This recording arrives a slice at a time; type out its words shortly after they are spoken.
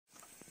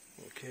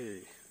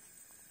Okay,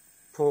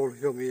 Paul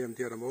here from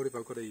EMD Automotive.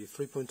 I've got a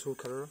 3.2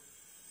 Carrera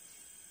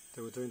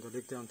that we're doing the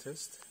leak down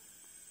test.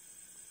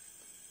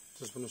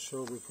 Just want to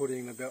show we're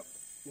putting about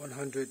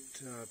 100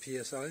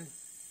 psi,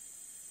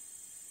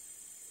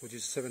 which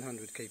is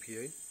 700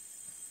 kPa.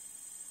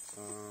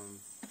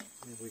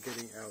 And we're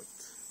getting out.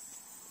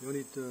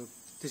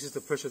 This is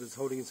the pressure that's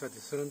holding inside the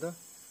cylinder.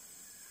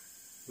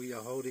 We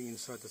are holding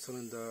inside the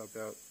cylinder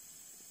about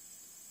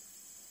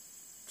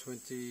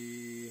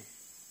 20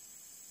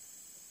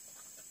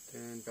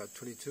 and about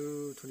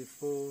 22,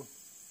 24,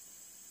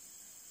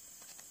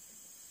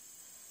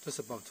 just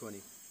above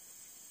 20,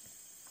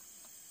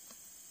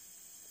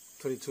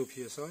 22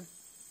 psi.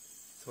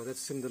 So that's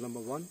cylinder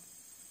number 1,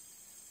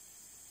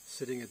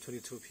 sitting at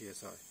 22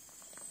 psi.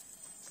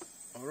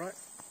 Alright,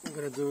 I'm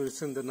going to do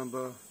cylinder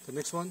number, the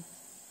next one,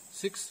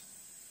 6.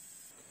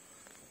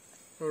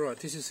 Alright,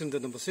 this is cylinder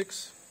number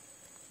 6.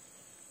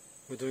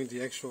 We're doing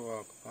the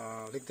actual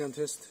leak down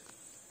test.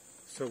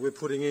 So we're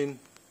putting in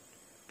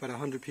about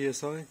 100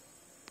 psi,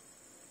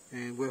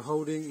 and we're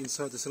holding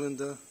inside the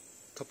cylinder,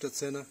 top dead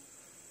center,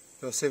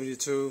 about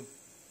 72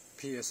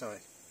 psi,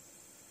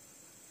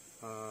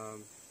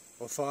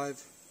 or 500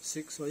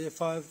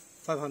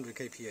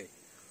 kPa.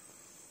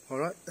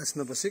 Alright, that's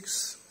number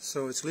 6.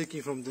 So it's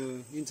leaking from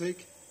the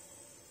intake,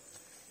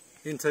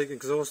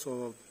 exhaust,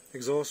 or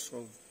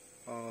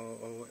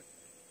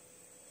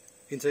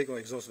intake or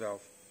exhaust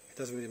valve. It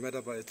doesn't really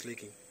matter, but it's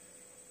leaking.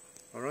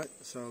 Alright,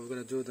 so we're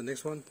going to do the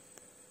next one.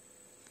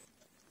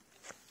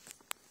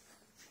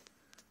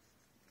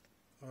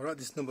 Alright,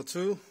 this is number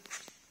 2.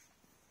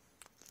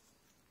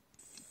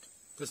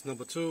 This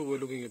number 2, we're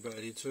looking at about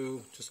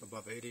 82, just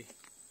above 80.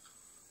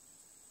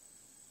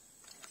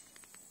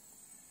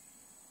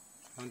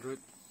 100,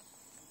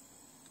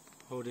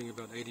 holding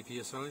about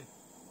 80 psi,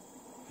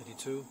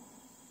 82.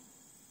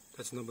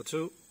 That's number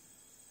 2.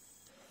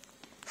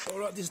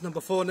 Alright, this is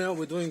number 4 now.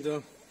 We're doing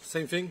the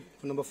same thing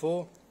for number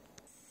 4.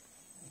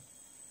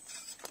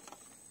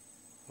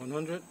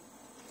 100,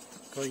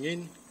 going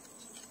in.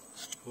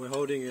 We're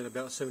holding at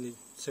about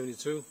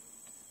 72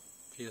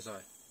 psi.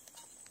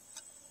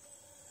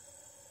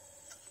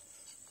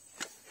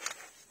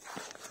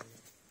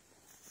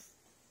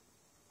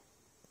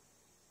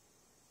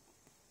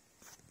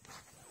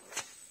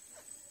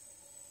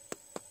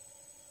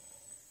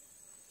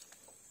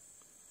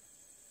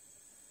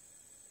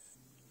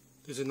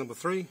 This is number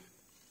 3.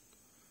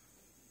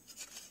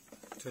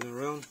 Turn it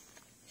around.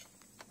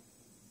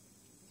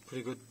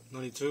 Pretty good,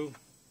 92.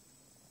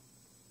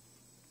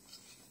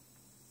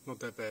 Not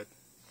that bad.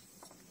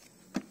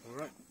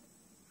 Alright,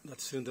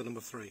 that's cylinder number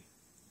 3.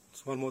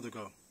 There's one more to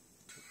go.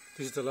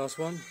 This is the last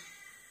one.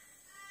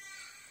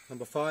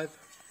 Number 5.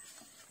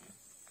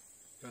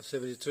 Got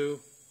 72.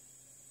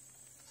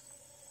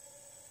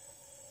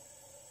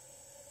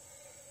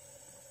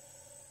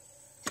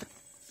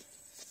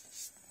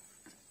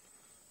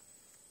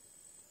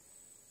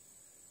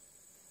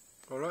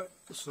 Alright,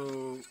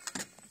 so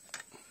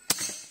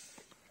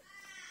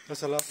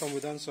that's the last one we're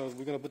done. So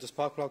we're going to put the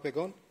spark plug back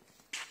on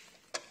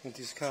in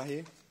this car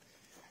here,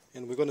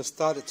 and we're going to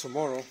start it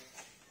tomorrow,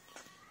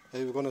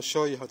 and we're going to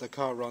show you how the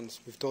car runs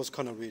with those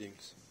kind of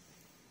readings.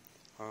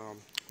 A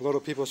lot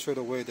of people straight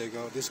away they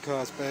go, this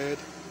car is bad,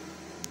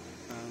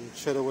 and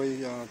straight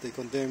away they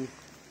condemn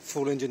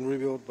full engine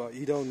rebuild, but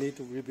you don't need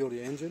to rebuild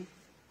the engine.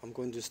 I'm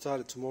going to start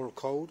it tomorrow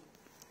cold.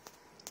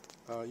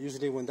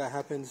 Usually when that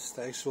happens,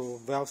 the actual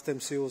valve stem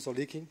seals are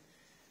leaking,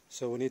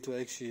 so we need to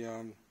actually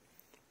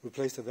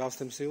replace the valve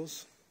stem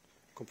seals.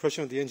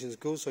 Compression of the engine is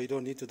good, so you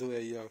don't need to do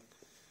a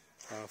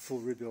full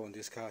rebuild on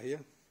this car here.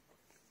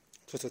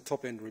 Just a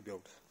top end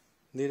rebuild.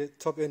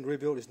 Top end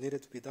rebuild is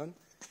needed to be done,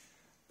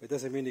 but it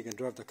doesn't mean you can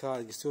drive the car.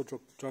 You can still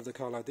drive the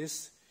car like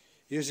this.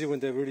 Usually when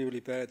they're really, really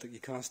bad, you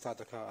can't start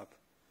the car up.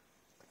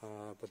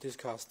 But this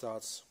car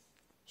starts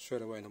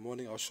straight away in the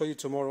morning. I'll show you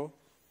tomorrow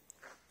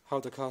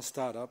how the car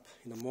start up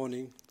in the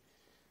morning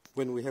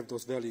when we have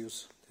those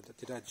values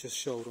that I just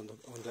showed on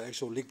the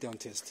actual leak down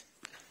test.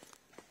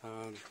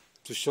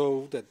 To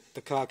show that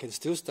the car can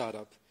still start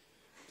up.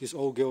 These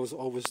old girls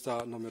always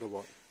start no matter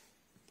what.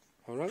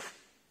 Alright?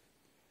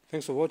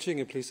 Thanks for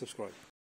watching, and please subscribe.